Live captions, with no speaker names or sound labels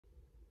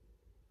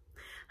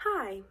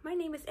Hi, my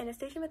name is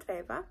Anastasia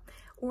Matveyeva,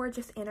 or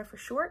just Anna for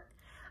short.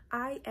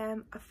 I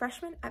am a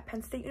freshman at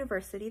Penn State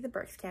University, the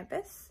Berks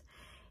campus.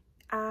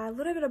 A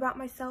little bit about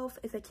myself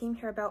is I came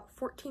here about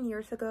 14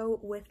 years ago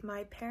with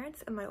my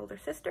parents and my older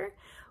sister.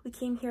 We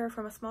came here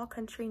from a small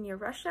country near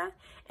Russia,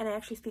 and I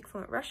actually speak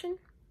fluent Russian.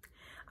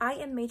 I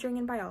am majoring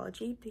in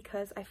biology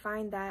because I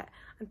find that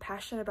I'm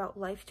passionate about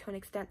life to an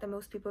extent that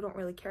most people don't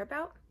really care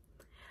about.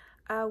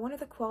 One of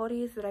the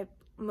qualities that I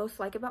most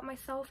like about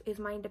myself is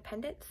my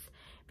independence,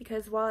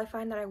 because while I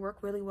find that I work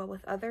really well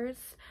with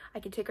others, I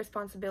can take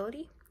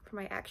responsibility for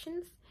my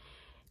actions.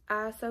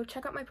 So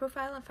check out my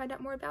profile and find out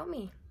more about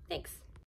me. Thanks.